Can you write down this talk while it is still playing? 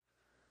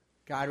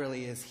God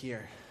really is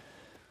here,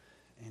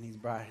 and he's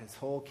brought his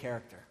whole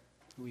character,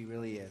 who he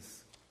really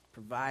is.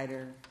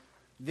 Provider,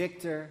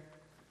 victor,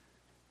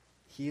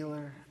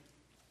 healer,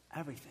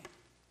 everything.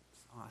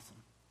 It's awesome.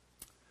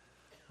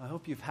 I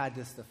hope you've had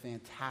just a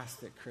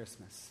fantastic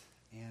Christmas,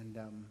 and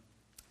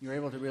you're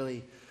able to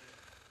really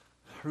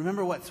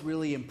remember what's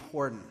really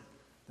important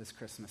this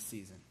Christmas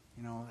season.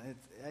 You know,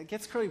 it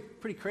gets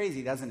pretty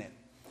crazy, doesn't it?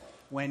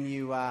 When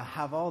you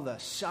have all the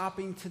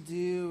shopping to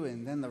do,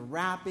 and then the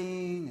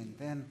wrapping, and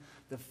then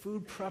the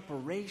food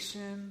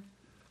preparation,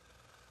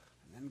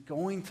 and then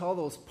going to all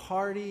those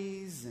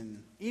parties,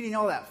 and eating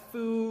all that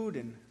food,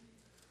 and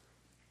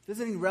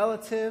visiting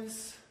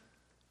relatives.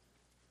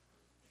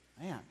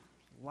 Man,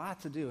 a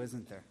lot to do,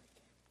 isn't there?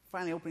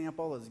 Finally opening up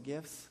all those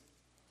gifts.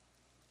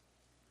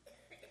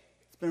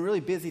 It's been a really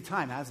busy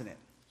time, hasn't it?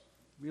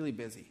 Really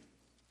busy.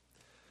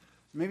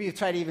 Maybe you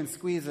try to even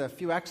squeeze a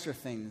few extra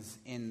things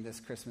in this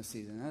Christmas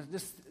season.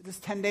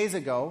 Just 10 days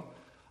ago,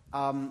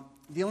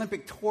 the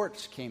Olympic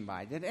torch came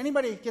by. Did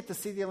anybody get to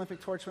see the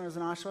Olympic torch when it was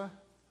in Oshawa?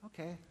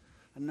 Okay,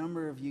 a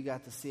number of you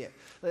got to see it.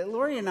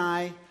 Lori and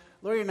I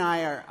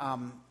are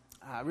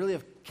really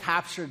have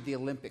captured the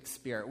Olympic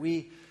spirit.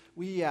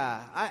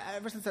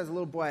 Ever since I was a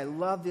little boy, I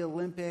loved the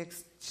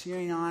Olympics,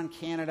 cheering on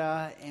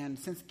Canada, and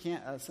since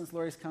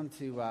Lori's come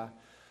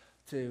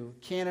to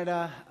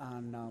Canada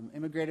and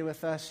immigrated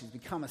with us, she's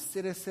become a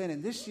citizen.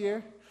 And this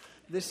year,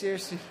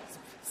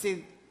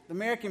 the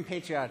American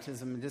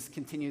patriotism just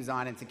continues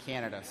on into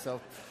Canada.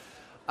 So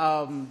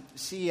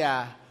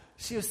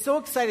she was so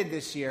excited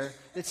this year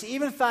that she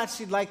even thought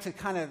she'd like to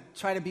kind of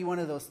try to be one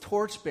of those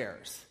torch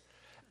bearers.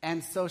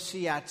 And so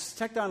she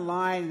checked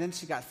online, and then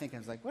she got thinking, I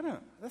was like,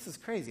 this is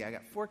crazy. I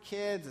got 4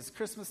 kids. It's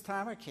Christmas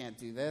time. I can't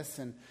do this.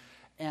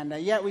 And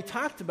yet we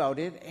talked about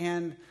it,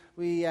 and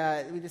we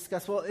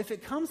discussed, well, if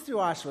it comes through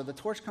Oshawa, the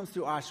torch comes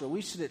through Oshawa,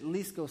 we should at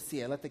least go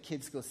see it, let the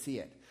kids go see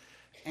it.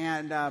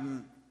 And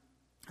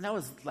that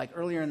was like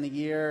earlier in the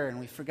year, and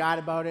we forgot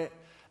about it.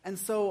 And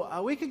so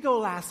a week ago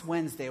last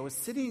Wednesday, I was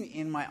sitting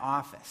in my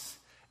office,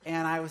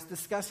 and I was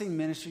discussing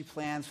ministry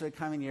plans for the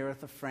coming year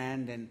with a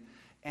friend,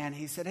 and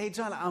he said, hey,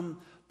 John,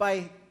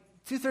 by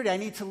 2:30 I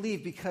need to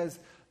leave because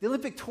the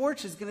Olympic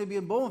torch is going to be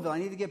in Bowmanville. I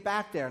need to get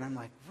back there. And I'm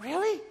like,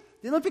 really?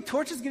 The Olympic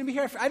torch is going to be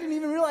here? I didn't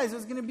even realize it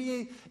was going to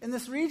be in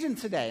this region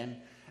today.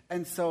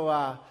 And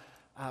so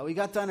we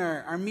got done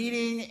our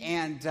meeting,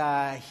 and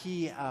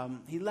he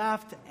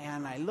left,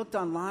 and I looked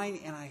online,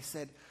 and I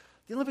said,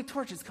 the Olympic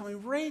torch is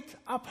coming right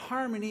up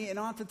Harmony and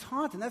onto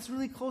Taunton. That's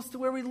really close to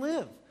where we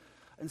live.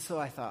 And so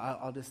I thought,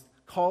 I'll just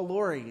call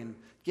Lori and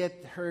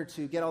get her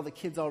to get all the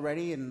kids all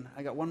ready, and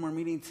I got one more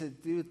meeting to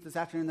do this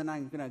afternoon, then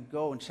I'm going to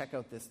go and check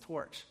out this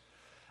torch.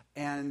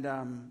 And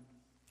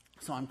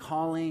so I'm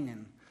calling,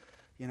 and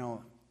you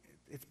know,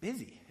 it's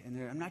busy, and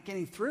I'm not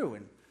getting through,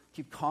 and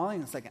keep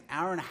calling. It's like an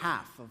hour and a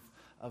half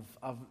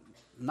of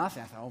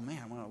nothing. I thought, oh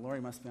man, Lori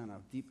must be on a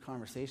deep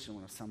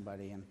conversation with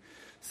somebody. And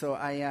so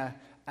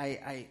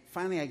I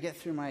finally get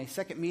through my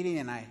second meeting,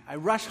 and I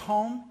rush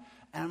home,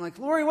 and I'm like,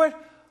 Lori, why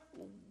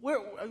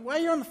are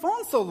you on the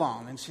phone so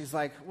long? And she's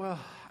like, well,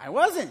 I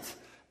wasn't.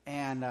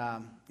 And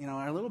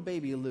our little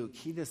baby Luke,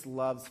 he just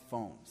loves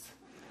phones.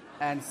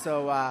 And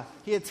so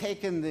he had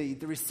taken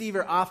the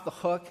receiver off the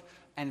hook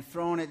and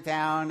thrown it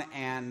down,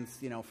 and,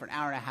 for an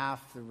hour and a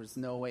half, there was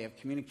no way of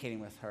communicating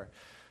with her.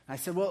 And I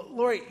said, well,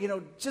 Lori,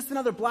 just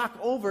another block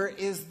over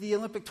is the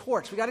Olympic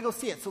torch. We got to go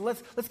see it. So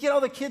let's get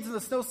all the kids in the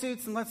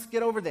snowsuits, and let's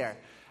get over there.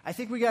 I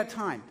think we got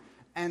time.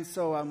 And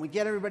so we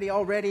get everybody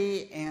all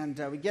ready, and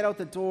we get out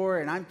the door,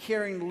 and I'm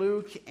carrying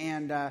Luke,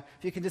 and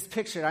if you can just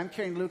picture it, I'm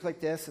carrying Luke like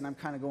this, and I'm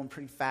kind of going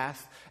pretty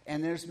fast.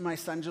 And there's my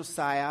son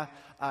Josiah.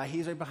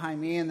 He's right behind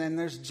me, and then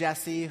there's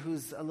Jesse,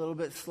 who's a little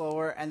bit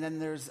slower, and then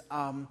there's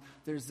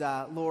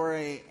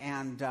Lori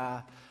and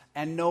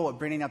Noah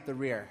bringing up the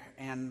rear.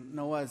 And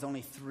Noah is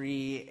only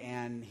 3,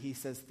 and he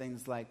says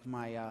things like,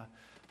 my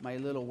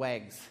little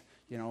wags.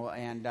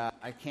 And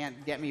I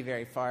can't get me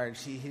very far.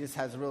 He just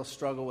has a real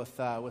struggle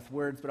with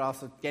words, but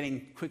also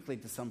getting quickly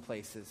to some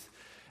places.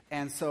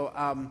 And so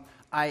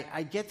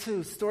I get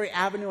to Story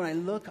Avenue, and I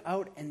look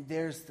out, and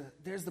there's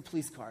the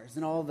police cars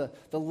and all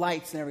the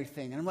lights and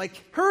everything. And I'm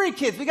like, hurry,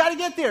 kids, we got to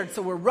get there. And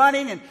so we're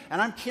running, and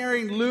I'm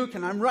carrying Luke,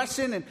 and I'm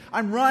rushing, and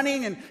I'm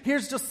running, and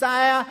here's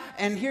Josiah,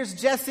 and here's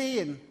Jesse,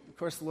 and of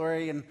course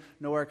Lori and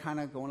Noah are kind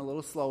of going a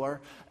little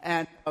slower.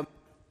 And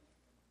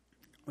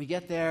we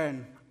get there,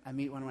 and I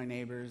meet one of my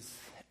neighbors,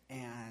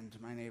 and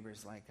my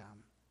neighbor's like,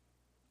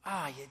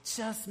 you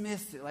just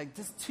missed it, like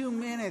just 2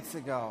 minutes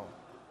ago.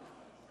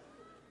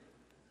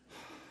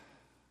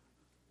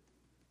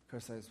 Of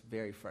course, I was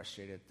very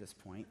frustrated at this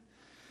point.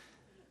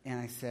 And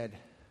I said,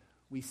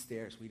 we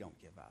stairs, we don't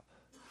give up.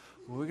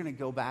 We're going to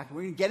go back,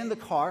 we're going to get in the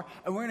car,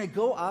 and we're going to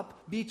go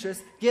up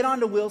Beatrice, get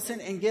onto Wilson,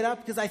 and get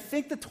up, because I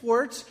think the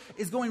torch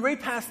is going right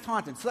past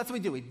Taunton. So that's what we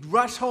do. We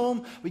rush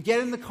home, we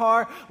get in the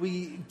car,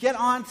 we get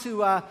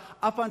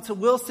up onto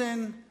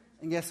Wilson,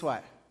 and guess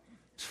what?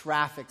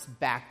 Traffic's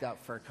backed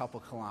up for a couple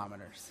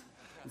kilometers.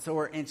 And so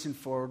we're inching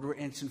forward.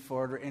 And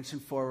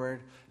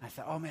I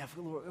thought, oh man,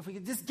 if we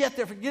could just get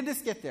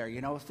there,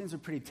 you know, things were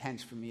pretty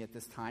tense for me at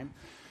this time.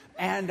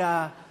 And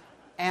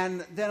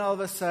then all of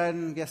a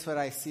sudden, guess what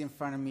I see in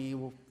front of me?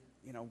 Well,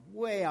 you know,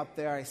 way up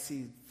there, I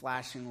see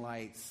flashing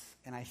lights.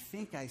 And I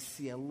think I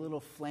see a little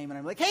flame. And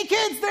I'm like, hey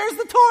kids, there's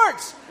the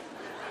torch.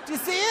 Do you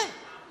see it?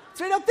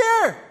 It's right up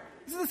there.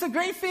 Isn't this a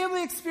great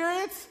family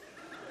experience?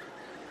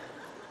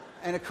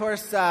 And of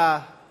course,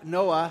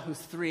 Noah, who's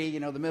 3, you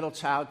know, the middle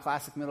child,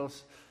 classic middle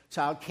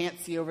child, can't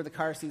see over the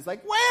car seat. He's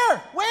like,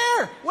 where?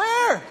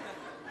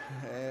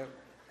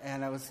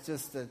 And it was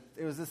just an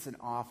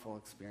awful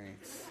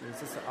experience.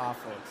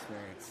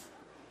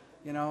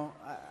 You know,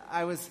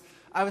 I was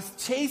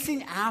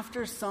chasing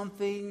after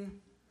something,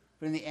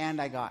 but in the end,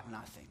 I got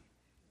nothing.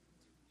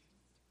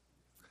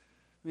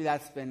 Maybe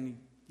that's been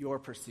your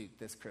pursuit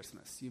this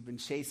Christmas. You've been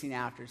chasing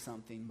after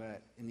something,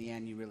 but in the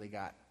end, you really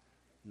got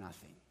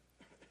nothing.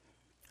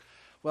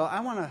 Well,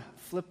 I want to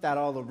flip that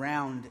all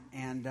around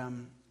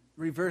and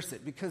reverse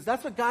it, because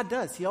that's what God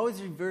does. He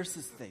always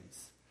reverses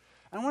things.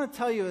 And I want to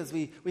tell you, as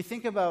we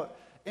think about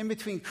in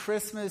between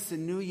Christmas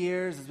and New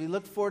Year's, as we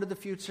look forward to the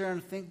future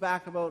and think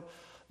back about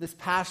this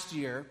past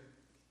year,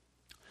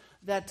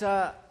 that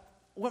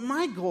what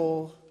my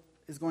goal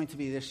is going to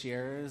be this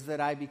year is that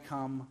I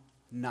become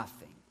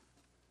nothing.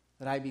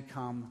 That I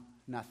become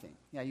nothing.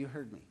 Yeah, you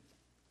heard me.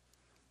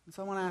 And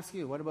so I want to ask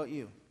you, what about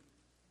you?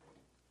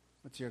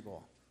 What's your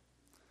goal?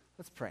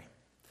 Let's pray.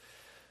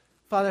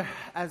 Father,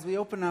 as we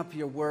open up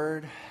your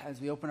word,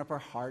 as we open up our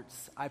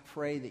hearts, I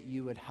pray that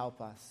you would help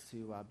us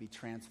to be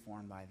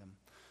transformed by them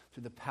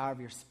through the power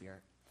of your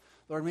Spirit.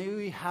 Lord, maybe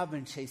we have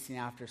been chasing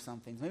after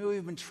something. Maybe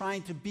we've been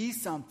trying to be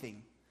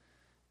something.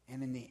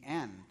 And in the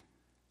end,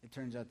 it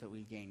turns out that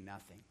we gain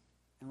nothing.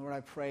 And Lord,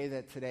 I pray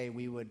that today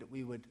we would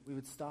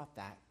stop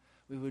that.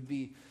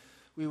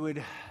 We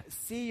would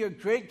see your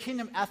great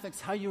kingdom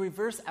ethics, how you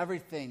reverse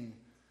everything,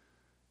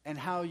 and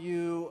how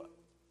you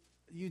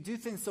do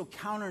things so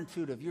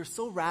counterintuitive. You're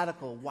so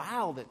radical,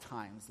 wild at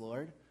times,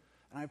 Lord.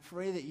 And I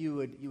pray that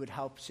you would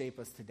help shape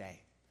us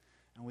today.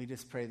 And we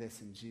just pray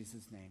this in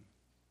Jesus' name.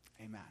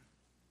 Amen.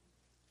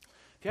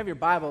 If you have your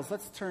Bibles,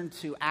 let's turn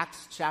to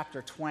Acts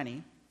chapter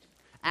 20.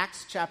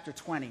 Acts chapter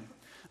 20.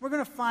 We're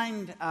going to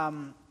find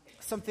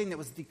something that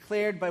was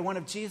declared by one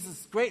of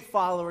Jesus' great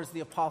followers,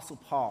 the Apostle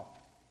Paul.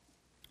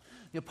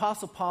 The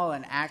Apostle Paul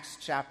in Acts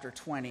chapter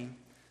 20,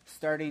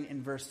 starting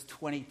in verse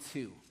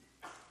 22.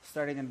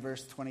 Starting in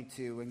verse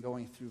 22 and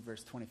going through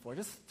verse 24.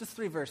 Just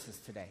 3 verses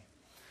today.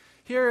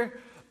 Here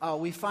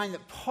we find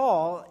that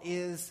Paul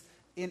is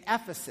in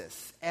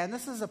Ephesus. And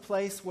this is a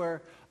place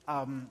where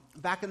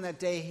back in that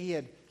day he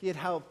had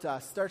helped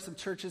start some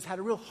churches, had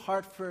a real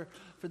heart for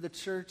the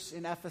church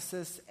in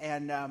Ephesus.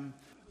 And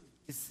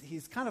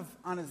he's kind of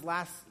on his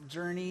last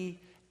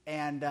journey.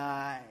 And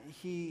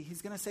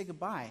he's going to say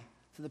goodbye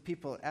to the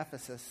people at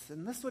Ephesus.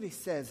 And this is what he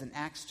says in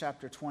Acts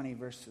chapter 20,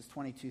 verses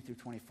 22 through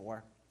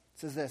 24. It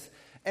says this,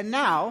 "And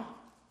now,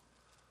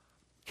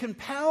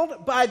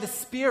 compelled by the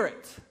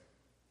Spirit,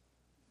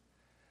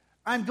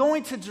 I'm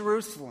going to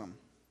Jerusalem,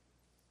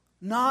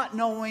 not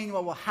knowing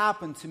what will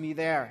happen to me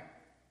there.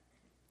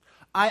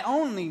 I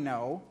only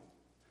know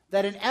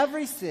that in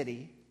every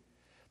city,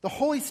 the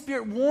Holy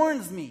Spirit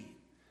warns me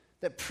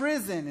that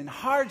prison and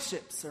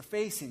hardships are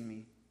facing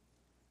me.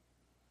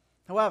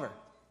 However,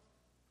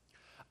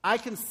 I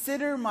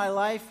consider my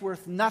life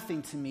worth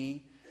nothing to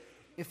me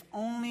if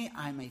only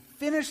I may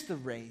finish the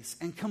race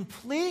and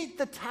complete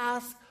the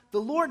task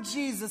the Lord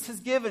Jesus has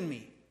given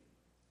me,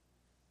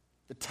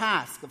 the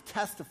task of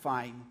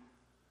testifying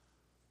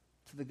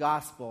to the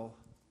gospel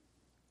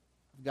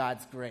of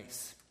God's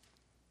grace."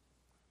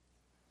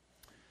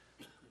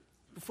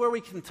 Before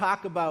we can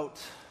talk about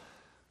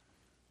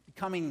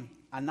becoming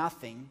a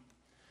nothing,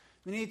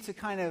 we need to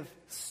kind of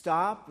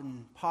stop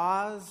and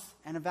pause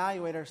and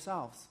evaluate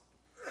ourselves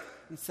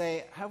and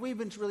say, have we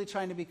been really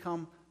trying to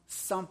become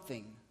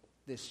something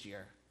this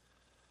year?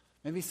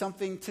 Maybe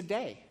something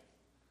today.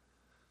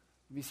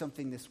 Maybe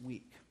something this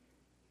week.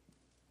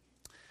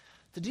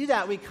 To do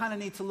that, we kind of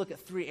need to look at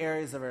 3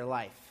 areas of our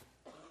life.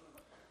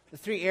 The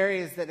 3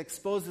 areas that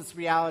expose this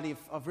reality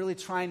of really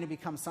trying to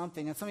become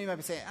something. And some of you might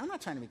be saying, I'm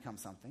not trying to become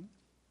something.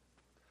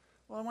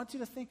 Well, I want you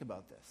to think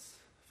about this.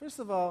 First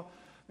of all,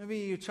 maybe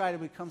you try to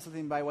become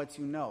something by what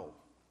you know.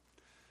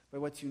 By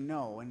what you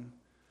know. And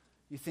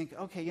you think,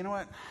 okay, you know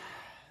what?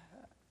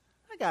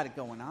 I got it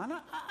going on.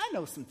 I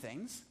know some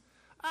things.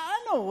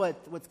 I know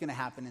what's going to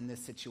happen in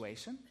this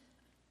situation.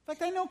 In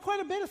fact, I know quite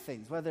a bit of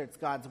things, whether it's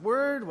God's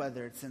word,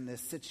 whether it's in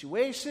this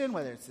situation,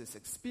 whether it's this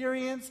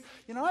experience.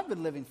 You know, I've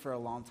been living for a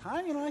long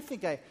time. You know, I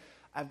think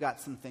I've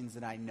got some things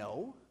that I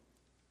know.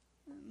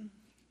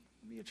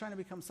 Maybe you're trying to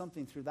become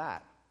something through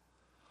that.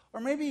 Or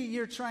maybe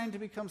you're trying to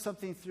become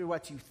something through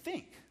what you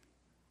think.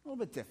 A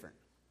little bit different.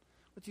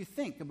 What you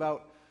think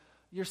about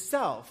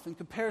yourself in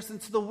comparison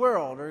to the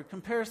world or in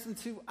comparison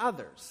to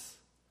others.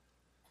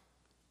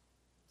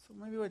 So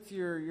maybe what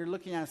you're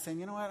looking at is saying,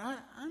 you know what,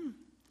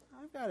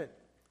 I've got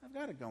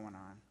it going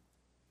on.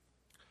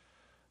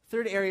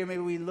 Third area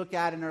maybe we look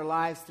at in our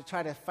lives to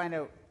try to find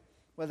out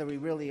whether we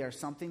really are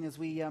something is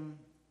we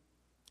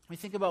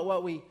think about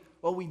what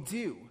we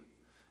do.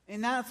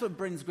 And that's what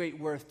brings great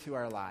worth to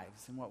our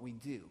lives and what we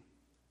do.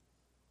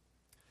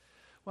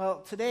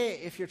 Well, today,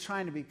 if you're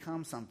trying to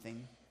become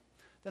something,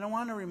 then I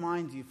want to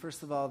remind you,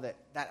 first of all,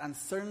 that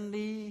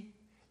uncertainty,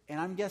 and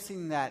I'm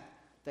guessing that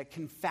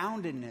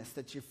confoundedness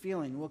that you're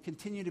feeling will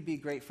continue to be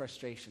great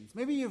frustrations.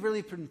 Maybe you've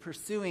really been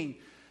pursuing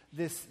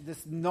this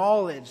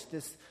knowledge,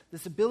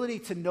 this ability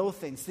to know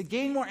things, to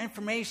gain more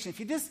information. If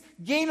you just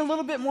gain a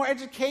little bit more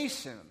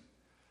education,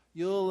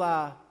 you'll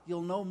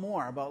know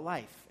more about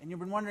life. And you've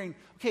been wondering,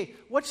 okay,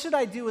 what should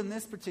I do in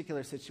this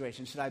particular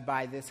situation? Should I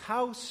buy this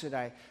house? Should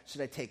I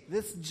take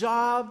this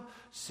job?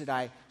 Should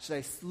I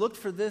look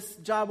for this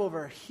job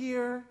over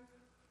here?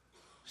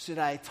 Should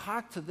I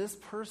talk to this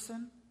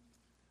person?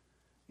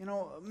 You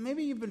know,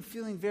 maybe you've been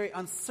feeling very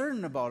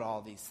uncertain about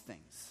all these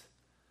things.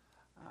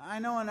 I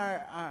know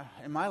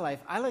in my life,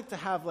 I like to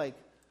have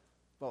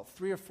about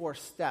 3 or 4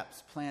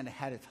 steps planned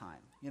ahead of time.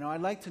 You know,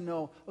 I'd like to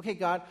know, okay,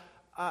 God,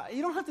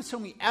 you don't have to show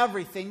me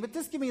everything, but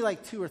just give me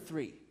 2 or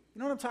 3. You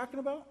know what I'm talking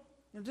about?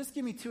 You know, just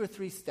give me 2 or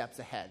 3 steps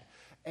ahead.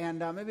 And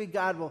maybe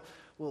God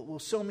will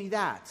show me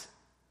that.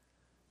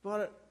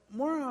 But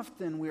more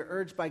often, we're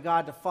urged by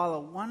God to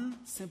follow one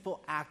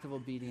simple act of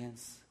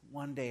obedience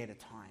one day at a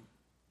time.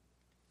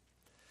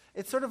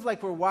 It's sort of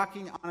like we're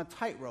walking on a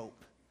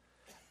tightrope,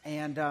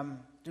 and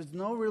there's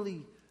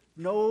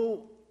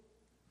no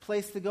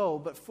place to go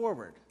but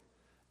forward.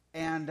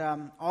 And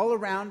all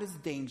around is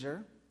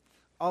danger.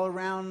 All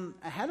around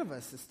ahead of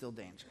us is still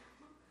danger.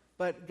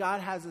 But God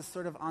has us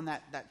sort of on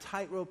that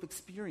tightrope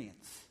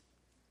experience.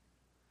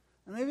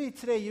 And maybe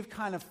today you've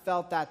kind of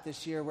felt that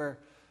this year where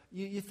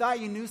you thought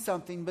you knew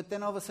something, but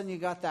then all of a sudden you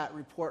got that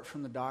report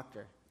from the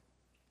doctor.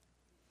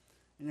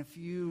 And if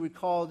you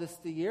recall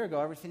just a year ago,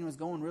 everything was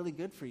going really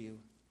good for you.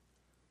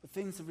 But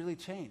things have really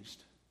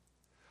changed.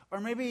 Or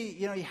maybe,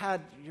 you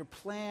had your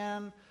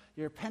plan,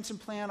 your pension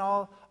plan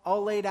all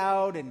laid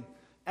out, and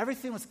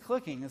everything was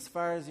clicking as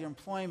far as your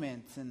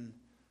employment and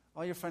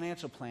all your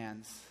financial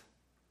plans.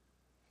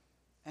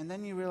 And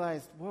then you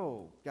realized,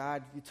 whoa,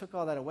 God, you took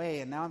all that away,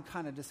 and now I'm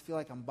kind of just feel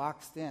like I'm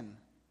boxed in.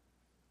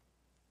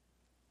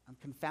 I'm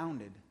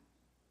confounded.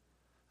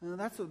 And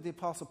that's what the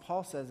Apostle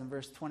Paul says in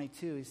verse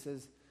 22. He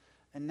says,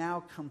 and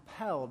now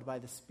compelled by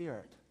the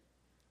Spirit.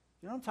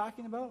 You know what I'm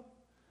talking about?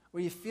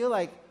 Where you feel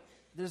like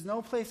there's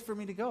no place for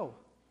me to go.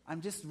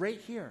 I'm just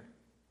right here.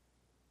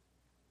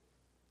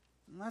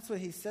 And that's what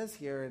he says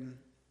here in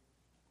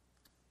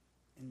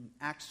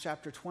Acts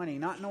chapter 20.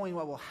 Not knowing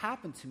what will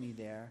happen to me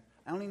there,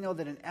 I only know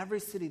that in every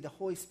city the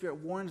Holy Spirit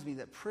warns me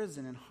that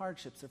prison and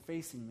hardships are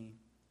facing me.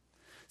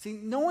 See,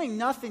 knowing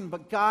nothing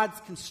but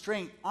God's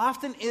constraint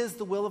often is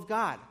the will of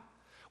God.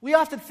 We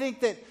often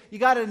think that you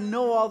got to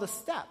know all the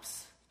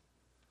steps.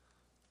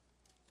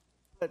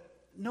 But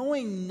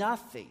knowing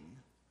nothing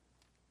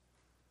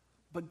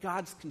but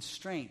God's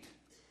constraint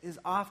is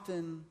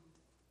often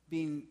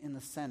being in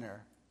the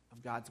center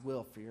of God's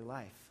will for your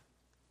life.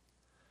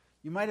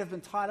 You might have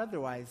been taught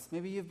otherwise.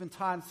 Maybe you've been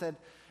taught and said,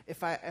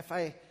 if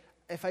I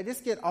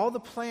just get all the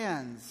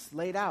plans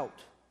laid out,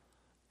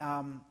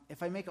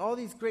 if I make all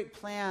these great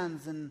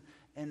plans and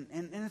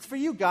it's for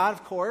you, God,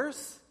 of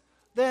course,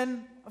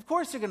 then of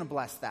course you're going to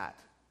bless that.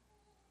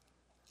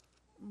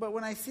 But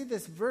when I see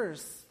this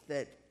verse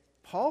that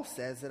Paul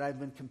says that I've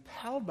been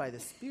compelled by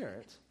the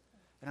Spirit,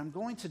 and I'm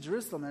going to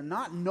Jerusalem and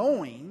not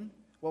knowing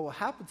what will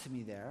happen to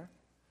me there,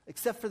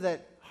 except for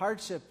that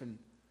hardship and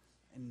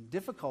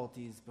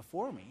difficulties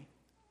before me,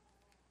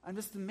 I'm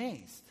just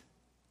amazed.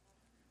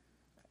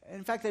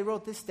 In fact, I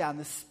wrote this down.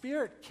 The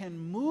Spirit can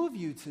move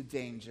you to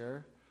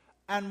danger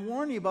and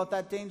warn you about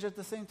that danger at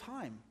the same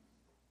time.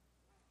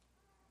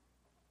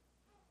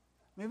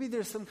 Maybe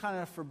there's some kind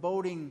of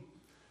foreboding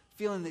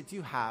feeling that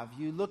you have.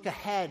 You look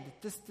ahead,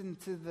 just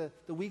into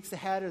the weeks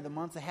ahead or the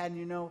months ahead, and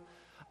you know,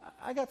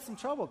 I got some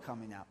trouble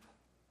coming up.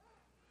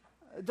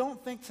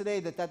 Don't think today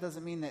that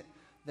doesn't mean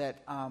that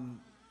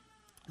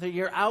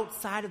you're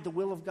outside of the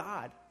will of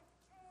God.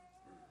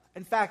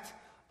 In fact,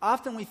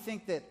 often we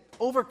think that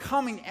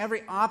overcoming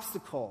every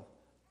obstacle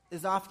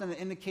is often an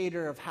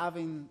indicator of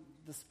having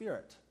the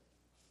Spirit.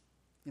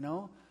 You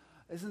know?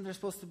 Isn't there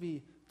supposed to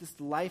be this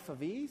life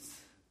of ease?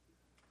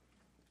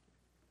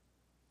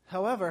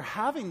 However,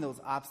 having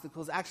those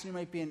obstacles actually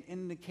might be an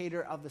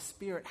indicator of the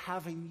Spirit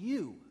having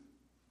you.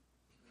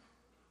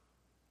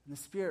 And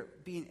the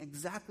Spirit being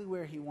exactly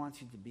where He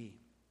wants you to be.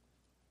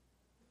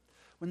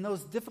 When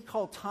those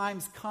difficult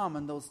times come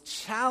and those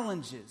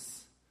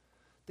challenges,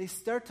 they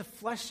start to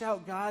flesh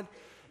out, God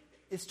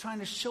is trying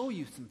to show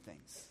you some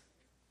things.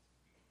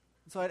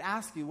 And so I'd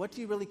ask you, what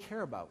do you really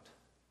care about?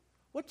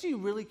 What do you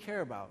really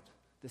care about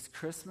this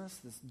Christmas,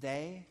 this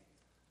day?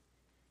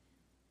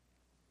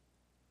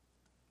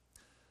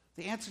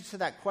 The answer to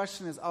that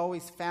question is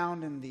always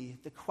found in the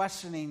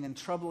questioning and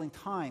troubling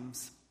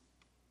times.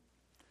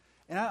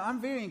 And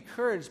I'm very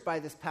encouraged by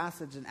this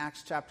passage in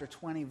Acts chapter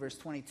 20, verse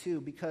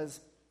 22, because,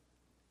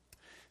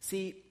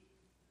 see,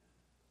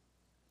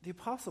 the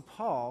Apostle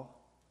Paul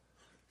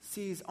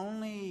sees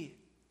only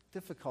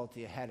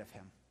difficulty ahead of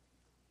him.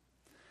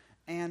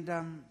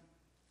 And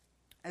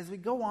as we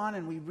go on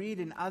and we read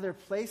in other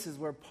places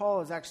where Paul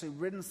has actually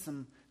written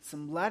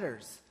some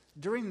letters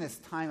during this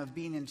time of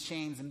being in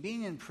chains and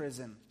being in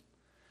prison,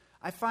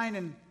 I find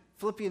in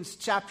Philippians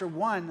chapter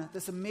 1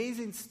 this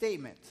amazing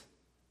statement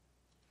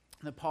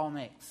that Paul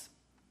makes.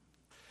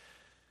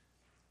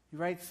 He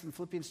writes in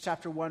Philippians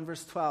chapter 1,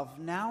 verse 12,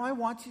 "Now I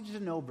want you to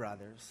know,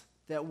 brothers,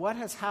 that what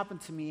has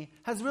happened to me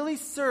has really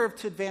served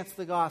to advance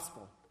the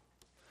gospel."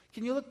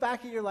 Can you look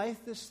back at your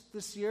life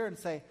this year and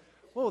say,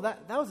 whoa,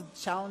 that was a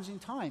challenging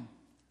time,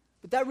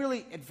 but that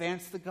really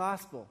advanced the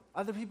gospel.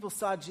 Other people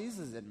saw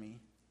Jesus in me.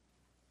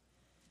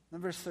 Then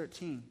verse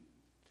 13,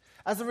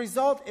 "As a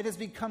result, it has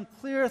become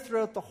clear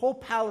throughout the whole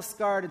palace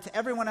guard and to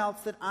everyone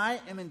else that I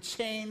am in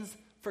chains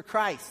for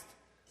Christ."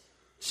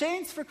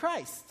 Chains for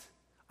Christ.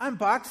 I'm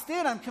boxed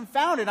in, I'm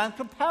confounded, I'm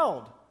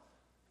compelled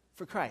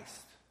for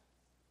Christ.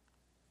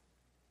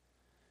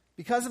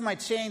 "Because of my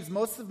chains,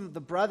 most of the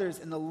brothers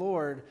in the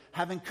Lord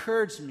have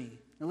encouraged me,"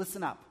 now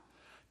listen up,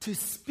 "to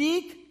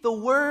speak the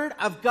word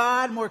of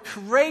God more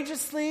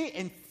courageously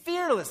and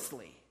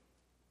fearlessly."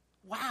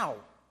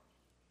 Wow.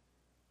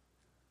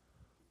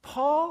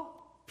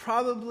 Paul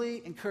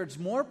probably encouraged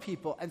more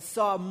people and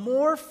saw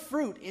more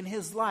fruit in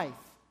his life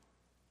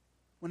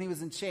when he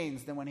was in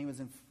chains than when he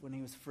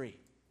was free.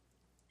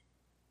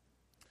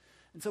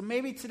 And so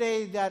maybe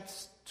today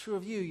that's true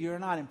of you. You're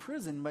not in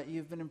prison, but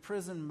you've been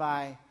imprisoned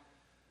by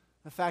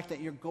the fact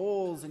that your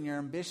goals and your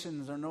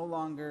ambitions are no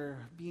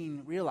longer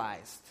being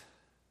realized.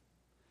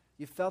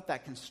 You felt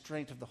that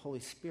constraint of the Holy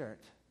Spirit.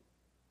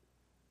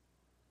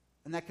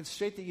 And that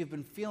constraint that you've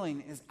been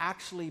feeling is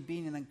actually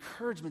being an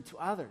encouragement to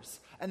others.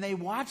 And they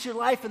watch your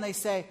life and they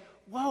say,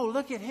 whoa,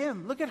 look at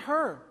him, look at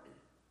her.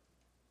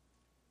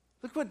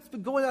 Look what's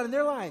been going on in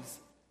their lives.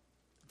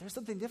 There's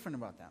something different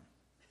about them.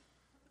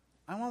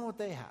 I want what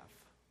they have.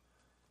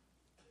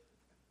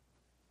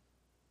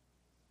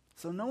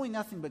 So knowing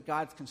nothing but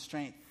God's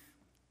constraint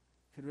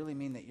could really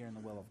mean that you're in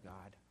the will of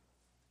God.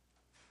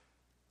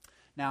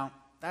 Now,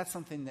 that's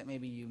something that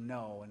maybe you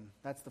know, and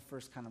that's the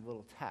first kind of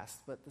little test.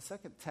 But the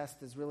second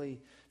test is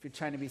really, if you're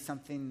trying to be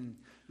something,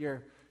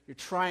 you're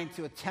trying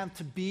to attempt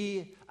to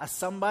be a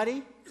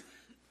somebody,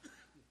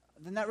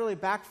 then that really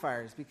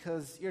backfires,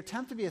 because your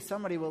attempt to be a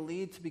somebody will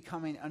lead to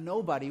becoming a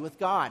nobody with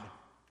God.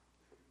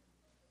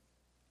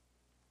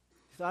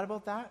 You thought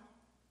about that?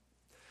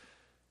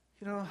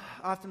 You know,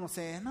 often we'll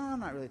say, no,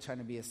 I'm not really trying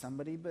to be a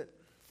somebody, but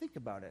think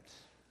about it.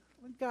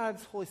 When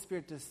God's Holy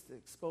Spirit just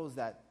expose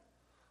that,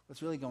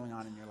 what's really going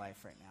on in your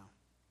life right now.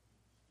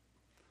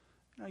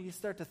 You know, you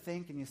start to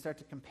think and you start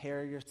to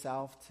compare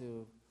yourself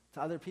to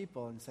other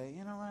people and say,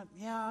 you know what,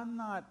 yeah, I'm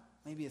not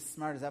maybe as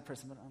smart as that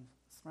person, but I'm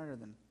smarter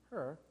than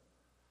her.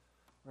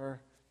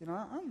 Or, you know,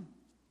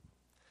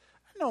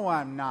 I know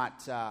I'm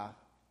not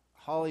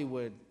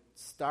Hollywood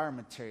star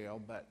material,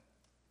 but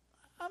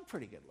I'm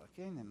pretty good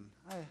looking, and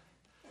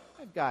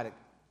I've got it.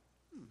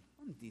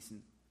 I'm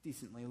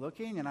decently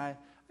looking, and I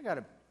got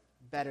it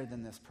better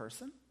than this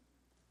person.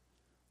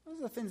 Those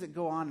are the things that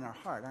go on in our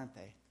heart, aren't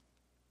they?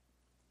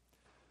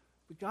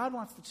 But God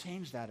wants to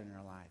change that in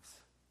our lives.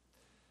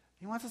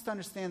 He wants us to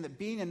understand that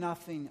being a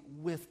nothing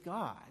with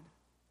God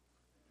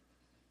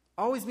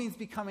always means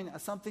becoming a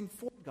something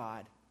for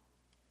God.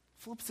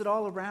 Flips it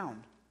all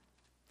around.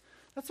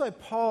 That's why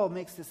Paul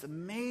makes this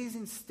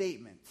amazing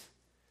statement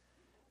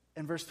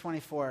in verse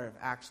 24 of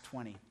Acts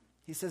 20.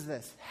 He says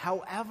this,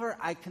 "However,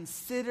 I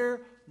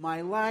consider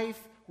my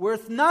life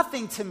worth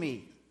nothing to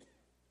me."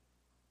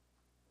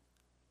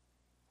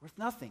 Worth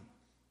nothing.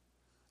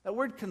 That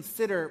word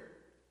 "consider"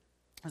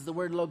 is the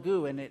word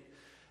logu, and it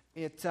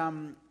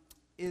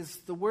is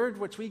the word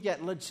which we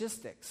get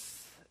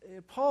logistics.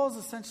 Paul is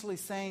essentially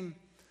saying,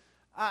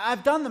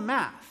 I've done the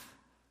math.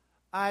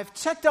 I've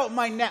checked out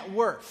my net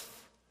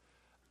worth.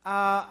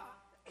 I've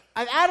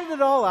added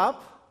it all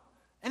up,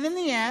 and in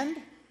the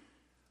end,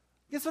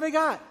 guess what I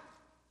got?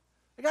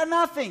 I got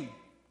nothing.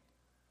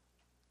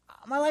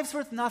 My life's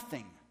worth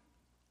nothing.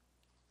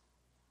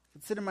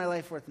 Consider my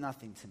life worth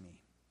nothing to me.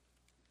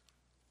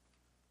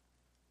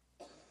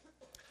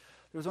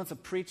 There was once a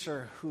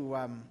preacher who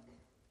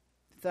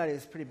thought he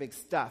was pretty big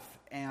stuff,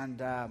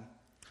 and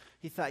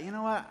he thought, you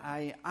know what,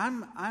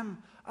 I'm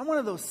one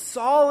of those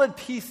solid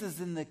pieces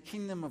in the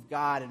kingdom of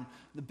God and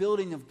the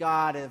building of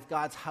God, of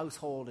God's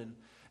household,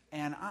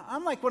 and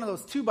I'm like one of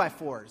those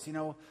 2x4s, you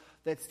know,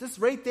 that's just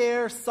right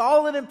there,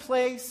 solid in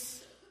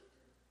place,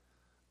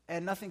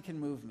 and nothing can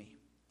move me.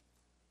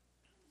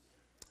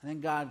 And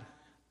then God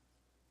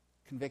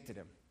convicted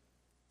him.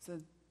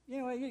 Said, you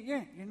know what,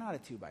 you're not a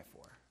 2x4.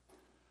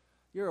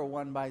 You're a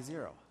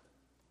 1x0.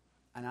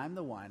 And I'm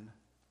the 1,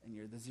 and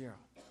you're the 0.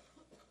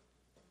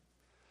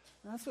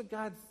 And that's what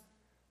God's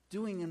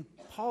doing in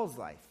Paul's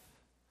life.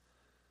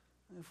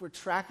 And if we're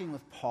tracking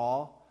with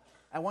Paul,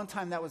 at one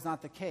time that was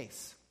not the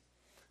case.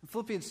 In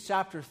Philippians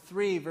chapter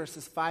 3,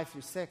 verses 5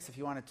 through 6, if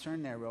you want to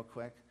turn there real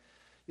quick,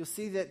 you'll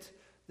see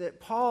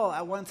that Paul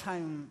at one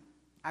time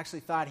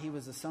actually thought he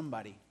was a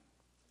somebody.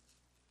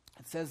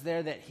 It says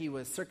there that he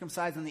was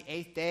circumcised on the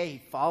 8th day. He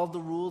followed the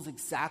rules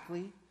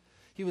exactly.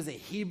 He was a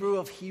Hebrew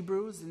of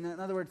Hebrews. In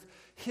other words,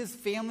 his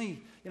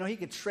family, he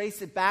could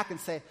trace it back and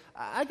say,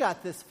 I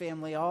got this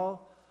family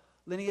all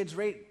lineage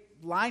rate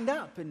lined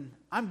up, and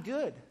I'm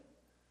good.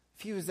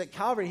 If he was at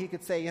Calvary, he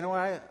could say,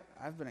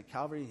 I've been at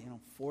Calvary,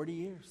 40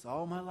 years,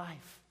 all my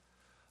life.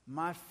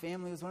 My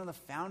family was one of the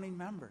founding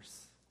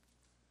members.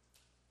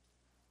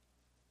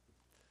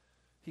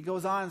 He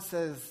goes on and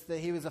says that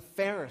he was a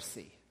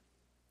Pharisee.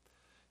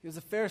 He was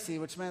a Pharisee,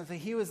 which meant that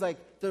he was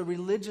like the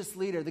religious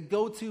leader, the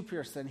go-to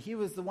person. He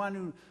was the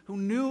one who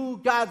knew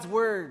God's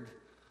word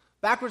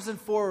backwards and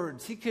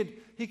forwards. He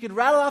could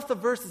rattle off the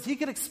verses. He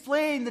could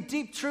explain the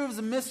deep truths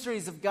and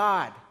mysteries of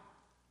God.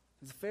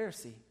 He was a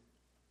Pharisee.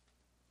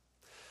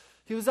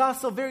 He was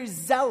also very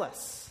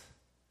zealous.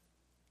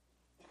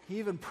 He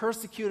even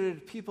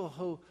persecuted people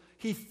who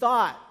he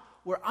thought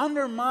were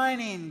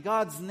undermining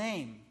God's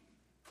name.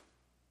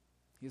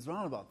 He was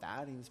wrong about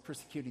that. He was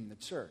persecuting the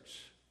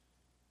church.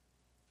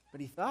 But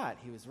he thought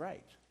he was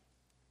right.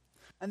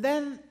 And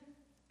then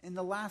in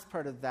the last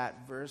part of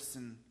that verse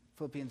in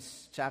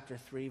Philippians chapter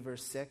 3,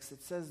 verse 6,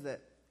 it says that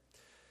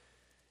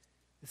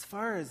as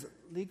far as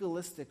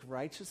legalistic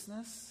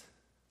righteousness,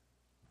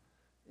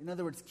 in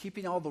other words,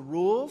 keeping all the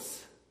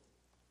rules,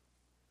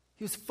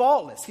 he was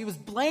faultless. He was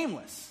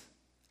blameless.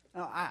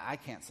 Now, I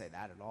can't say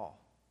that at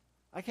all.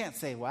 I can't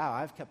say, wow,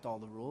 I've kept all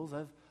the rules.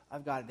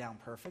 I've got it down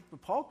perfect.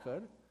 But Paul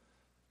could.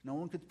 No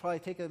one could probably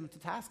take him to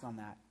task on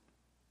that.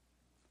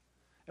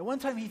 At one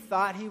time, he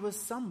thought he was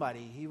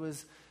somebody. He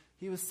was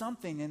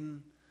something,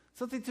 and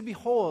something to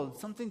behold,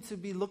 something to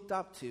be looked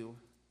up to.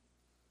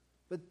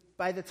 But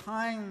by the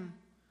time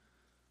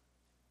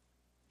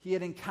he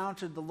had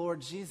encountered the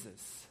Lord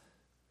Jesus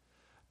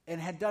and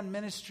had done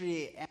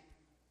ministry, and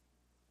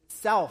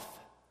self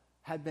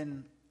had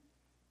been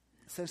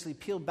essentially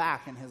peeled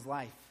back in his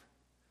life,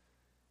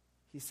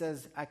 he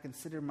says, I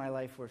consider my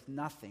life worth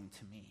nothing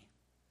to me.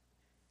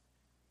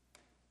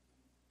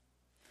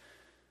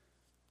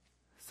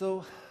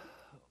 So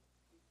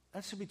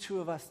that should be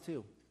true of us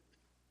too.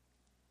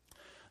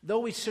 Though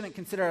we shouldn't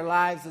consider our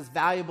lives as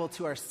valuable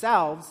to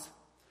ourselves,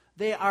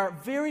 they are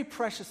very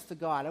precious to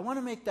God. I want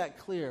to make that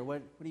clear,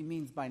 what he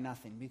means by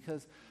nothing,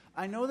 because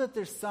I know that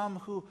there's some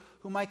who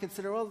might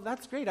consider, well,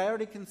 that's great. I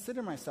already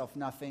consider myself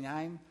nothing.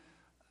 I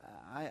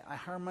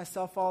harm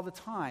myself all the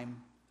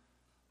time.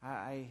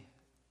 I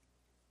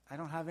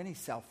don't have any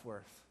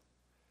self-worth.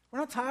 We're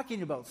not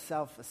talking about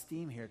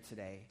self-esteem here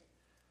today.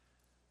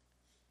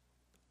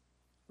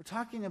 We're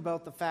talking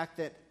about the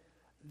fact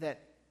that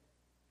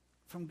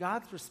from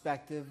God's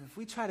perspective, if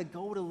we try to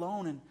go it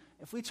alone and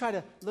if we try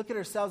to look at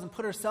ourselves and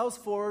put ourselves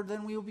forward,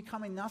 then we will be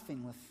becoming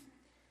nothing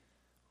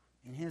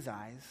in his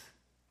eyes.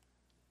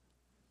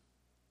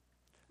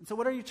 And so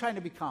what are you trying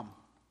to become?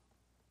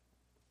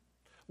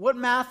 What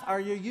math are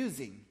you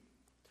using?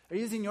 Are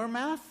you using your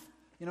math?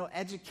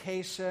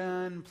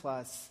 Education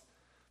plus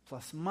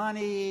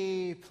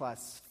money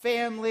plus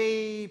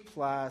family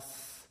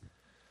plus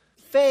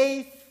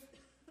faith.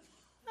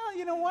 Well,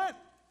 you know what?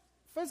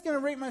 If I was going to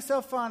rate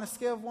myself on a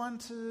scale of 1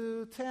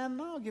 to 10,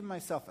 I'll give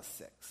myself a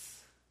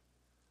 6.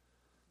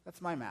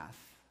 That's my math.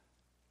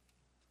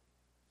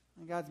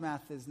 And God's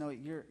math is, no,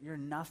 you're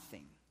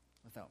nothing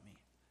without me.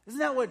 Isn't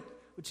that what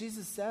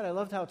Jesus said? I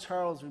loved how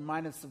Charles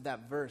reminded us of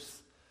that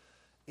verse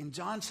in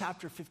John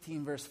chapter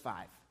 15, verse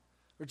 5,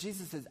 where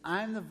Jesus says,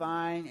 I'm the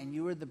vine and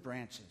you are the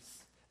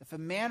branches. If a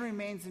man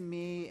remains in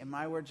me and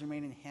my words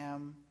remain in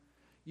him,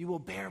 you will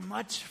bear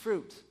much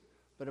fruit.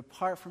 But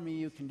apart from me,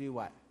 you can do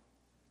what?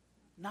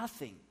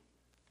 Nothing.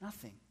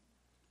 Nothing.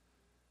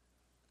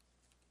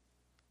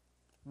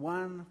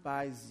 1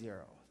 by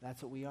 0.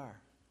 That's what we are.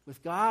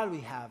 With God,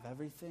 we have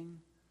everything.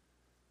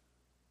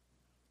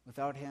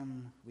 Without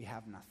him, we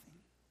have nothing.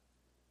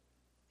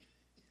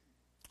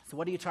 So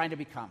what are you trying to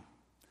become?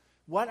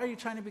 What are you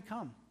trying to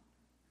become?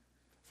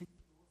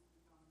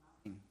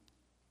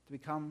 To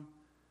become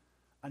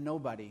a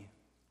nobody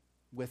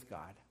with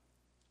God.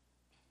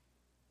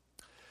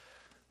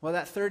 Well,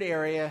 that third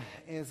area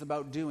is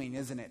about doing,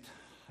 isn't it?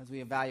 As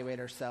we evaluate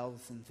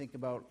ourselves and think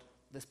about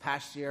this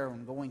past year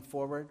and going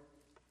forward.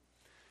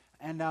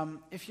 And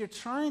if you're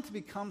trying to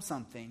become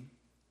something,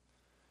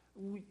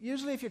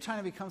 usually if you're trying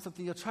to become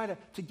something, you'll try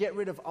to get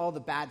rid of all the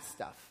bad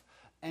stuff.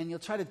 And you'll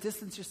try to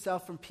distance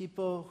yourself from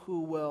people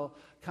who will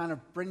kind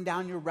of bring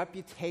down your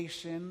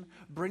reputation,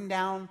 bring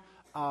down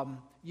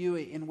you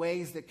in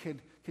ways that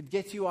could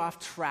get you off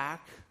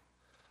track.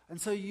 And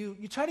so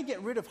you try to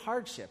get rid of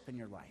hardship in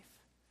your life.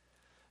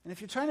 And if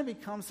you're trying to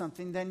become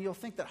something, then you'll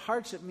think that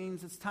hardship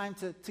means it's time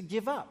to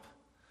give up.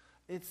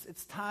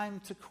 It's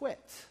time to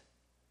quit.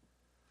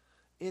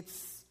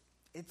 It's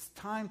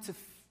time to,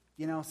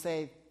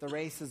 say the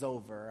race is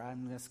over.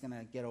 I'm just going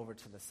to get over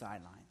to the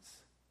sidelines.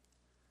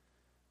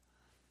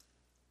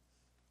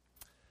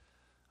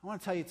 I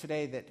want to tell you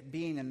today that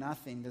being a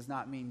nothing does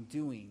not mean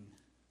doing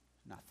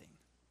nothing.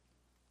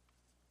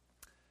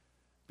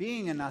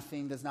 Being a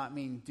nothing does not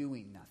mean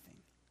doing nothing.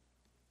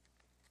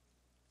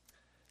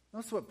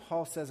 Notice what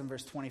Paul says in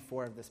verse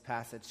 24 of this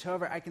passage.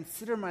 However, I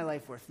consider my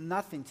life worth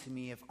nothing to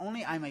me if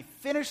only I may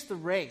finish the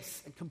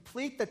race and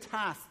complete the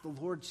task the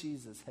Lord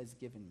Jesus has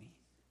given me.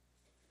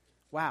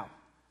 Wow.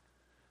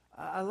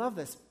 I love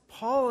this.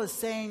 Paul is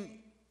saying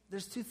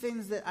there's two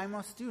things that I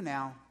must do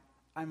now.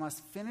 I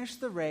must finish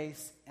the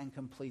race and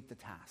complete the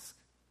task.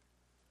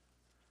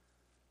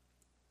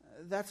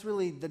 That's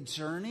really the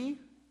journey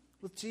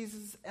with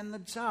Jesus and the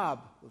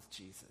job with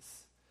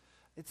Jesus.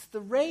 It's the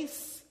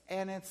race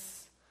and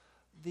it's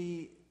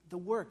the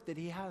work that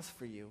he has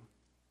for you.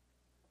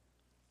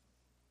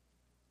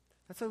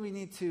 That's why we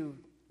need to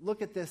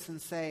look at this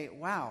and say,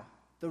 wow,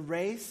 the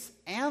race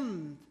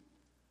and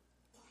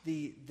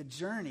the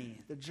journey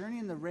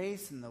and the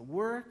race and the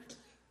work,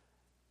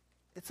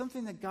 it's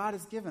something that God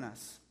has given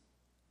us.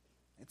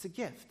 It's a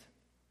gift.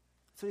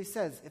 That's what he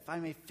says. If I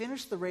may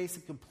finish the race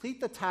and complete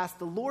the task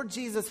the Lord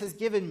Jesus has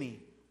given me.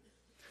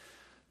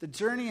 The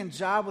journey and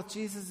job with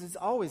Jesus is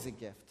always a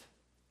gift.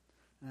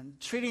 And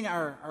treating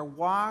our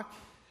walk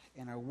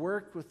and our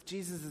work with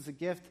Jesus as a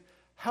gift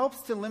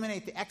helps to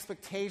eliminate the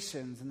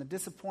expectations and the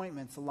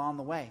disappointments along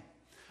the way.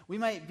 We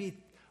might be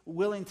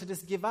willing to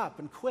just give up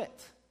and quit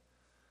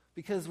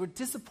because we're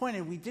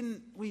disappointed.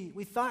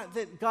 We thought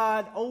that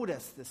God owed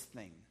us this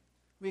thing.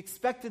 We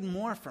expected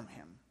more from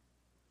him.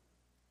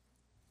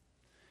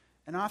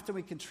 And often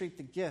we can treat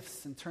the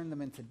gifts and turn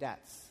them into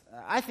debts.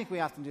 I think we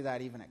often do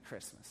that even at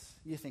Christmas.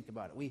 You think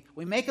about it.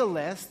 We make a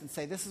list and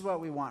say, this is what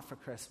we want for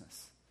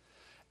Christmas.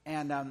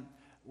 And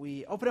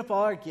we open up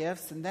all our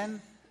gifts, and then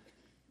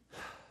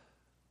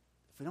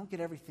if we don't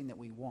get everything that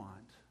we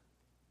want,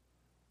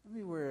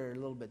 maybe we're a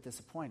little bit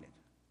disappointed.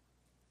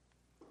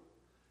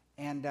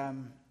 And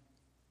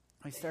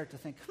we start to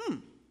think,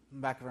 in the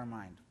back of our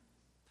mind,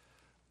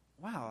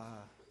 wow,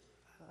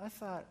 I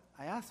thought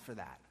I asked for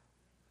that.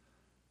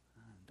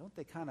 Don't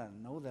they kind of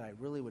know that I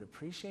really would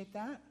appreciate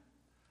that?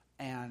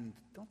 And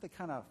don't they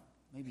kind of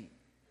maybe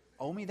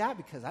owe me that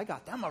because I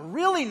got them a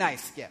really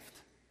nice gift?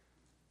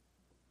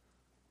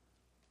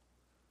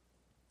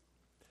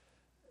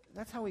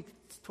 That's how we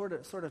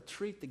sort of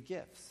treat the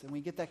gifts. And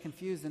we get that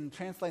confused and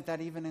translate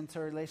that even into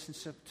our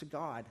relationship to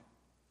God.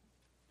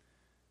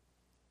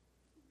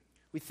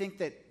 We think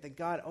that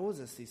God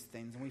owes us these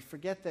things, and we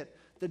forget that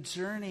the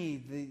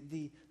journey,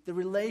 the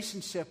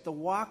relationship, the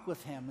walk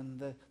with him,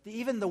 and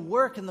even the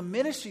work and the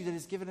ministry that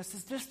he's given us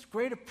is just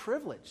great a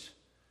privilege.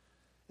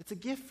 It's a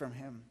gift from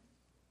him.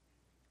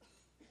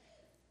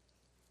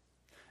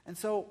 And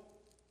so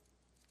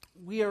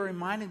we are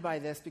reminded by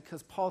this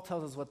because Paul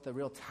tells us what the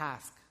real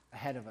task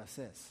ahead of us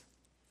is.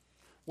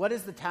 What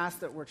is the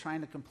task that we're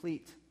trying to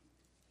complete?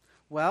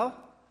 Well,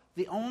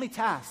 the only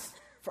task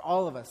for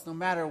all of us, no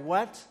matter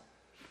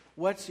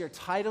what your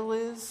title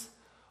is,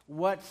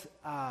 what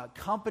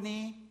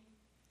company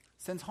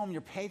sends home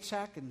your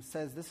paycheck and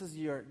says this is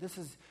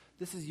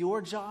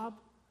your job,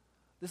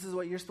 this is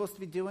what you're supposed to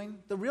be doing.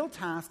 The real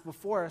task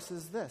before us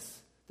is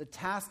this: the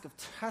task of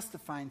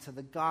testifying to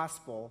the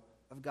gospel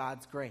of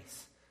God's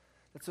grace.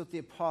 That's what the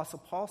Apostle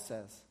Paul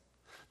says.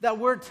 That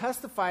word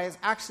testify is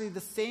actually the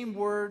same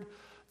word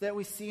that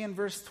we see in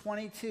verse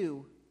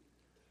 22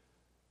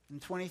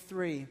 and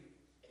 23,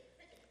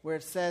 where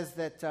it says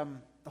that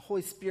the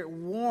Holy Spirit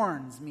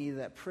warns me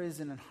that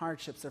prison and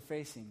hardships are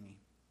facing me.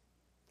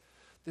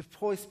 The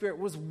Holy Spirit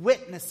was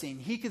witnessing.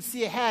 He could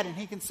see ahead and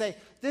he can say,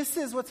 this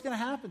is what's going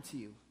to happen to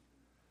you.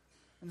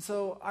 And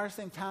so our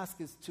same task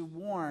is to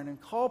warn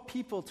and call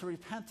people to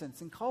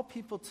repentance and call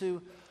people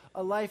to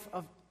a life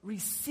of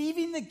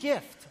receiving the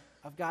gift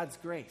of God's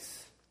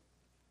grace.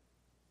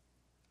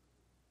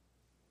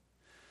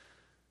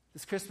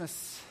 This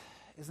Christmas,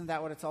 isn't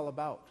that what it's all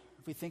about?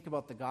 If we think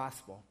about the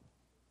gospel.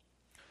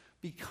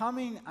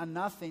 Becoming a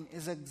nothing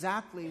is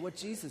exactly what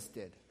Jesus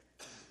did,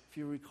 if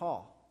you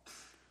recall.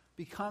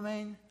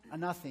 Becoming a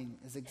nothing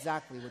is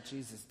exactly what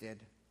Jesus did.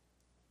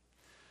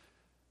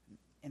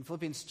 In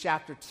Philippians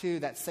chapter 2,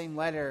 that same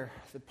letter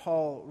that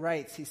Paul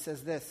writes, he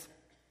says this,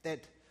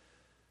 that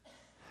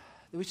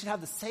we should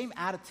have the same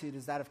attitude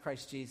as that of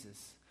Christ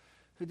Jesus,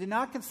 who did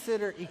not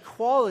consider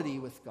equality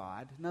with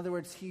God. In other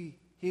words, he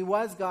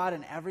was God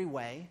in every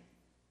way.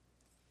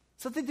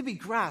 Something to be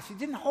grasped. He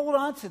didn't hold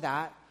on to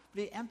that,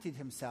 but he emptied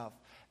himself.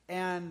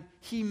 And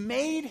he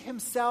made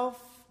himself,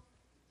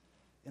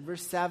 in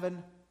verse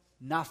 7,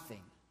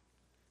 nothing.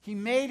 He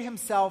made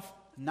himself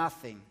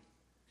nothing,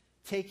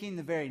 taking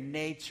the very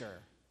nature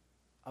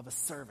of a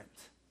servant.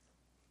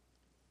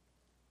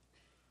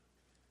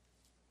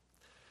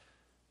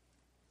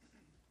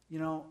 You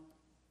know,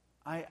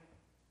 I'm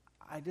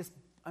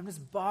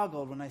just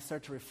boggled when I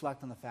start to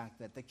reflect on the fact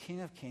that the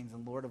King of Kings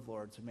and Lord of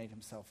Lords who made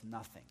himself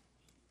nothing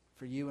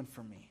for you and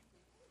for me.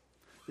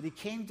 That he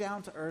came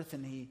down to earth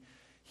and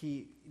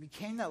he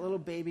became that little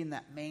baby in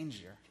that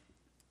manger.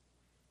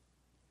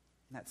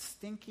 In that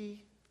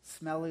stinky,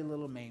 smelly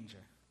little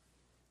manger.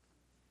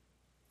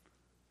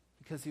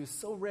 Because he was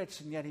so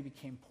rich and yet he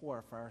became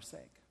poor for our sake.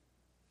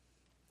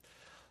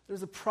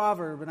 There's a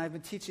proverb, and I've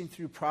been teaching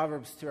through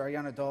Proverbs to our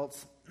young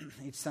adults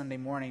each Sunday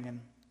morning.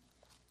 And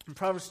in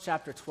Proverbs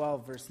chapter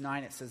 12, verse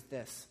 9, it says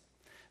this: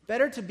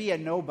 Better to be a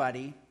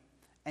nobody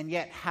and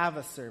yet have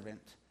a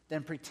servant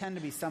than pretend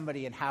to be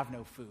somebody and have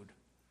no food.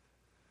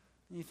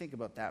 You think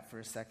about that for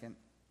a second.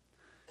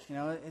 You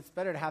know, it's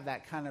better to have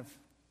that kind of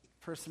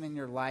person in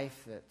your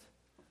life that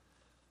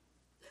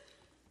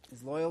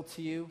is loyal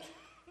to you.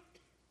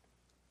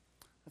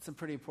 That's a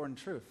pretty important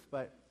truth.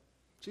 But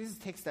Jesus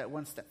takes that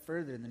one step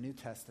further in the New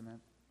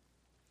Testament.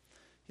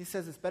 He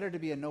says it's better to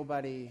be a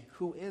nobody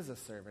who is a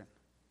servant,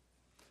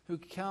 who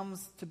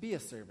comes to be a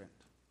servant,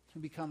 who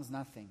becomes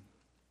nothing.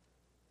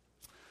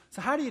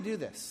 So how do you do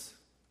this?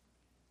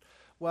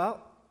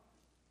 Well,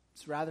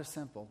 it's rather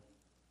simple.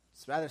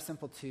 It's rather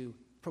simple to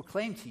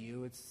proclaim to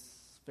you. It's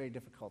very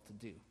difficult to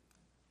do.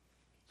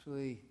 It's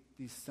really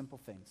these simple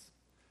things.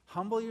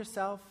 Humble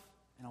yourself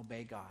and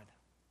obey God.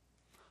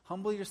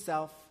 Humble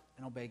yourself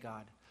and obey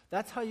God.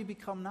 That's how you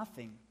become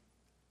nothing.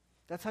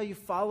 That's how you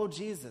follow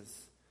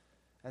Jesus,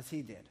 as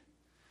he did.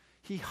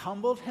 He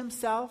humbled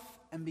himself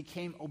and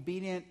became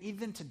obedient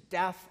even to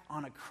death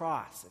on a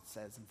cross, it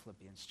says in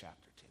Philippians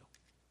chapter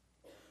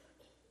 2.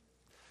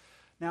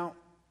 Now,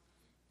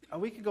 a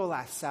week ago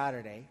last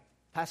Saturday,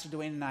 Pastor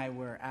Dwayne and I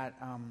were at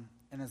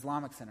an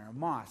Islamic center, a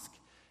mosque,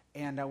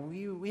 and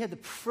we had the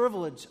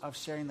privilege of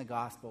sharing the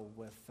gospel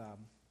with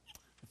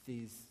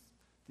these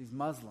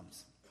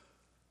Muslims.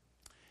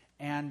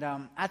 And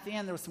at the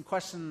end, there was some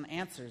question and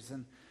answers,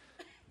 and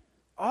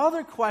all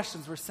their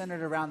questions were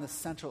centered around this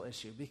central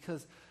issue,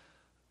 because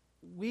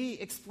we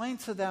explained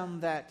to them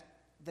that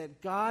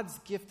God's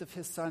gift of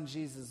his son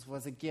Jesus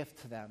was a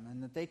gift to them,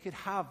 and that they could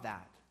have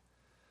that.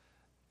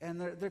 And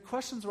their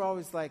questions were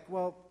always like,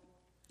 well,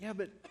 yeah,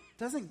 but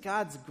doesn't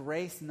God's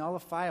grace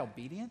nullify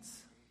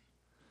obedience?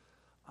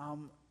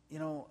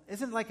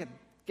 Isn't like a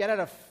get out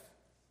of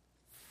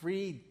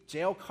free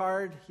jail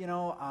card, you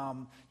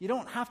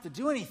don't have to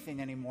do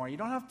anything anymore. You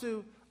don't have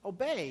to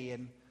obey,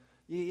 and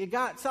you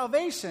got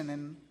salvation,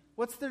 and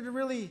what's there to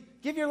really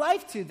give your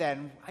life to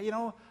then? Aren't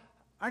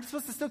you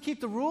supposed to still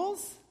keep the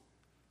rules?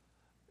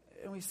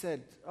 And we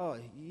said, oh,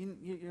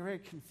 you're very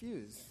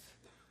confused.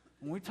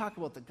 When we talk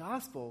about the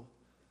gospel,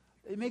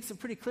 it makes it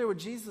pretty clear what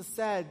Jesus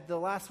said. The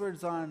last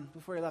words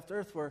before he left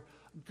earth were,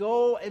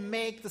 go and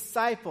make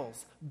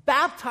disciples,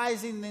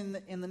 baptizing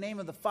in the name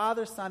of the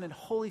Father, Son, and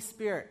Holy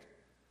Spirit,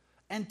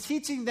 and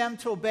teaching them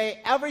to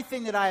obey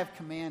everything that I have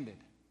commanded.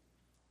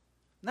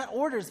 And that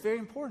order is very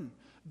important.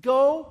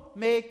 Go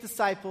make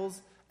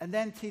disciples and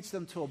then teach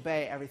them to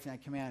obey everything I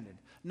commanded.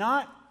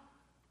 Not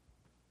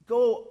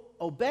go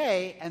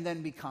obey and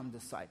then become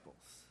disciples.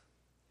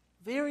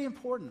 Very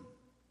important.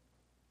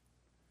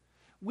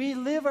 We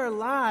live our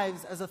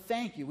lives as a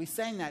thank you. We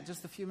sang that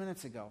just a few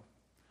minutes ago.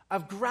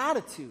 Of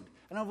gratitude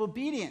and of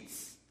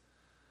obedience.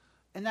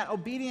 And that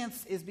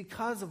obedience is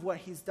because of what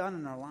he's done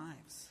in our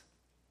lives.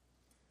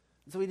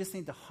 And so we just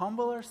need to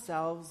humble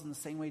ourselves in the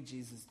same way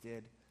Jesus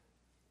did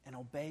and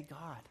obey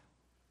God.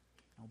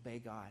 Obey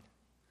God.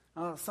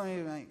 Now, some of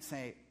you might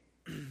say,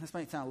 this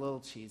might sound a little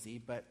cheesy,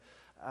 but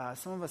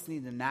some of us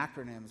need the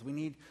acronyms. We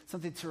need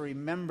something to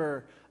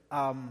remember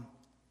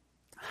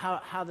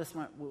how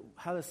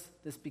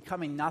this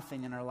becoming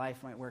nothing in our life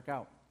might work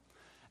out.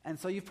 And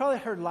so you've probably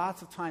heard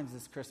lots of times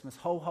this Christmas,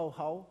 ho, ho,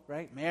 ho,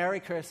 right? Merry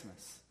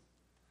Christmas.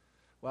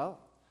 Well,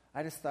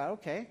 I just thought,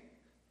 okay,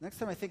 next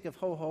time I think of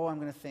ho, ho, I'm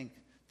going to think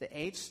the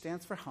H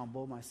stands for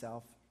humble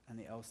myself, and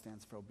the O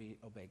stands for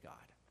obey God.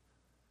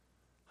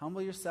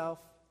 Humble yourself,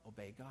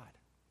 obey God.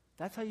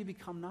 That's how you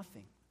become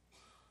nothing.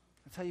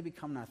 That's how you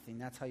become nothing.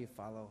 That's how you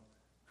follow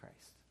Christ.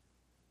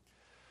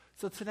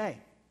 So today,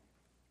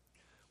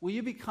 will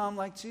you become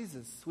like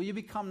Jesus? Will you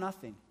become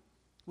nothing?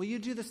 Will you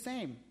do the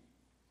same?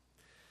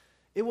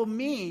 It will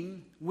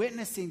mean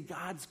witnessing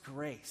God's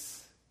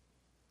grace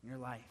in your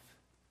life.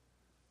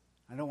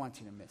 I don't want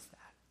you to miss that.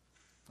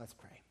 Let's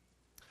pray.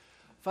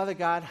 Father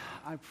God,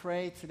 I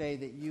pray today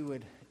that you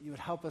would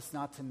help us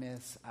not to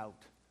miss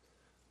out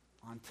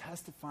on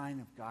testifying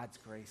of God's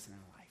grace in our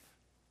life.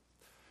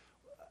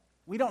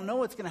 We don't know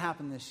what's going to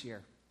happen this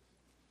year.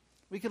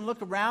 We can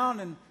look around,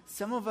 and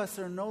some of us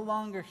are no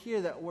longer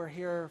here that were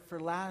here for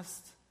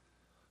last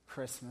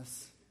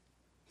Christmas.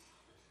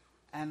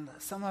 And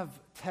some have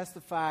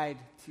testified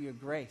to your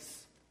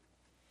grace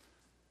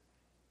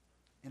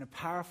in a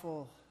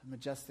powerful,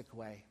 majestic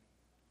way.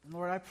 And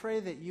Lord, I pray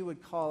that you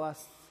would call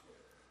us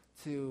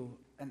to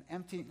an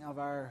emptying of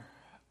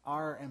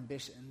our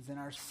ambitions and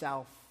our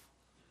self,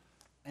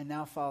 and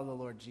now follow the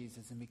Lord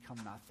Jesus and become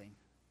nothing,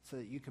 so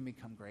that you can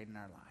become great in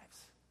our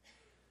lives.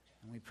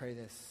 And we pray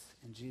this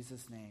in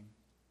Jesus' name.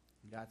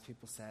 And God's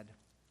people said,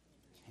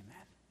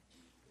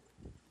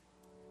 amen.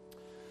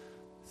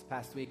 This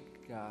past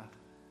week,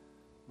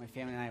 my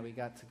family and I, we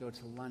got to go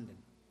to London,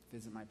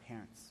 visit my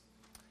parents.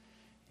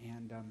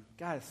 And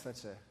God is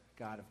such a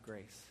God of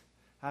grace.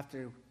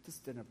 After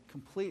just in a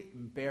complete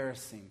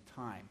embarrassing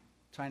time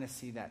trying to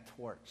see that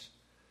torch,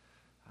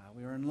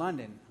 we were in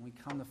London, and we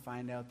come to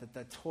find out that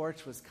the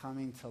torch was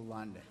coming to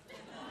London.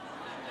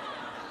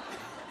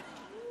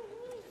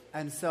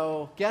 And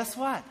so, guess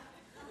what?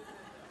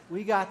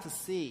 We got to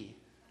see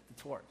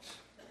the torch.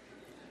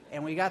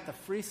 and we got the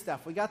free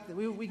stuff. We got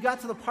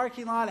to the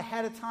parking lot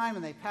ahead of time,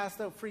 and they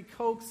passed out free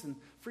Cokes and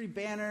free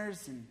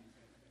banners, and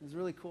it was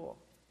really cool.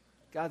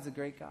 God's a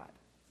great God.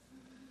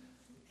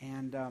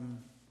 And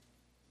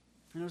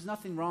there was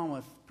nothing wrong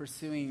with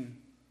pursuing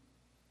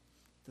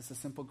just a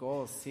simple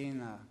goal of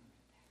seeing an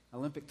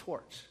Olympic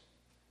torch.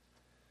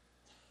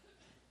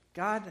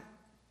 God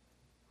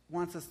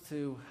wants us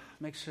to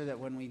make sure that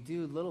when we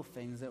do little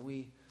things that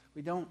we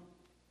don't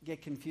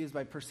get confused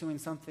by pursuing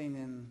something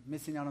and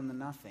missing out on the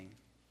nothing.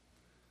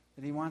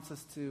 That he wants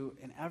us to,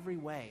 in every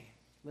way,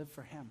 live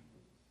for him.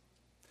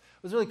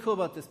 What's really cool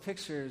about this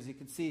picture is you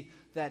can see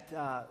that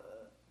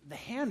the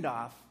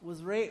handoff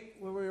was right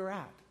where we were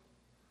at.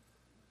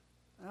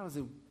 That was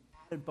an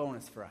added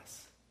bonus for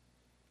us.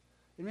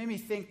 It made me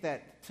think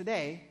that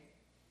today,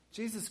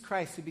 Jesus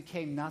Christ, who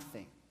became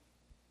nothing,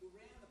 who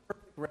ran the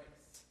perfect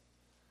race,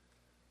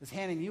 is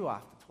handing you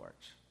off the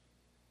torch.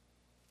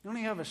 You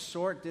only have a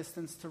short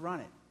distance to run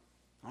it.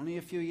 Only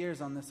a few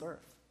years on this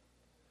earth.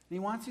 And he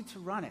wants you to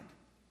run it.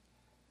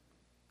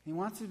 He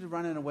wants you to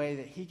run in a way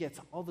that he gets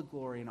all the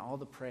glory and all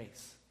the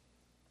praise.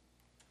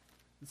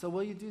 And so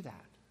will you do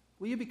that?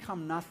 Will you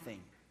become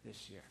nothing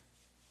this year?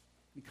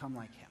 Become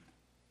like him.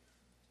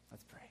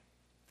 Let's pray.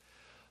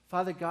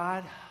 Father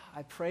God,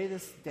 I pray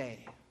this day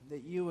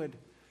that you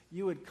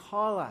would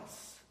call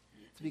us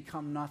to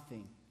become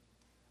nothing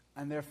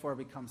and therefore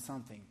become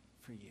something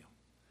for you.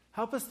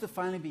 Help us to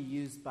finally be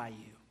used by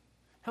you.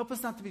 Help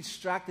us not to be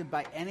distracted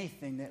by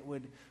anything that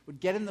would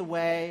get in the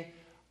way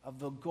of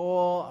the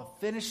goal of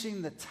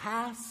finishing the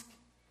task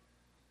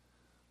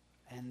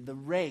and the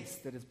race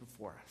that is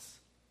before us.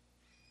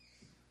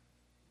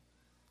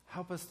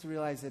 Help us to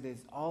realize it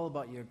is all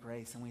about your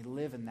grace, and we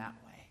live in that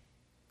way.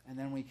 And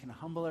then we can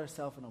humble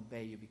ourselves and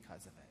obey you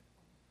because of it.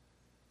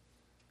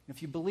 And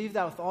if you believe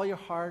that with all your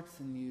hearts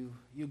and you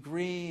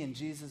agree in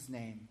Jesus'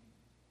 name,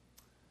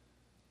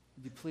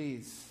 would you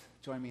please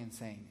join me in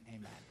saying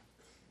amen.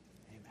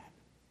 Amen.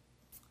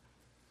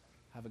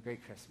 Have a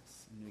great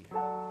Christmas and New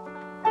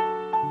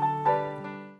Year.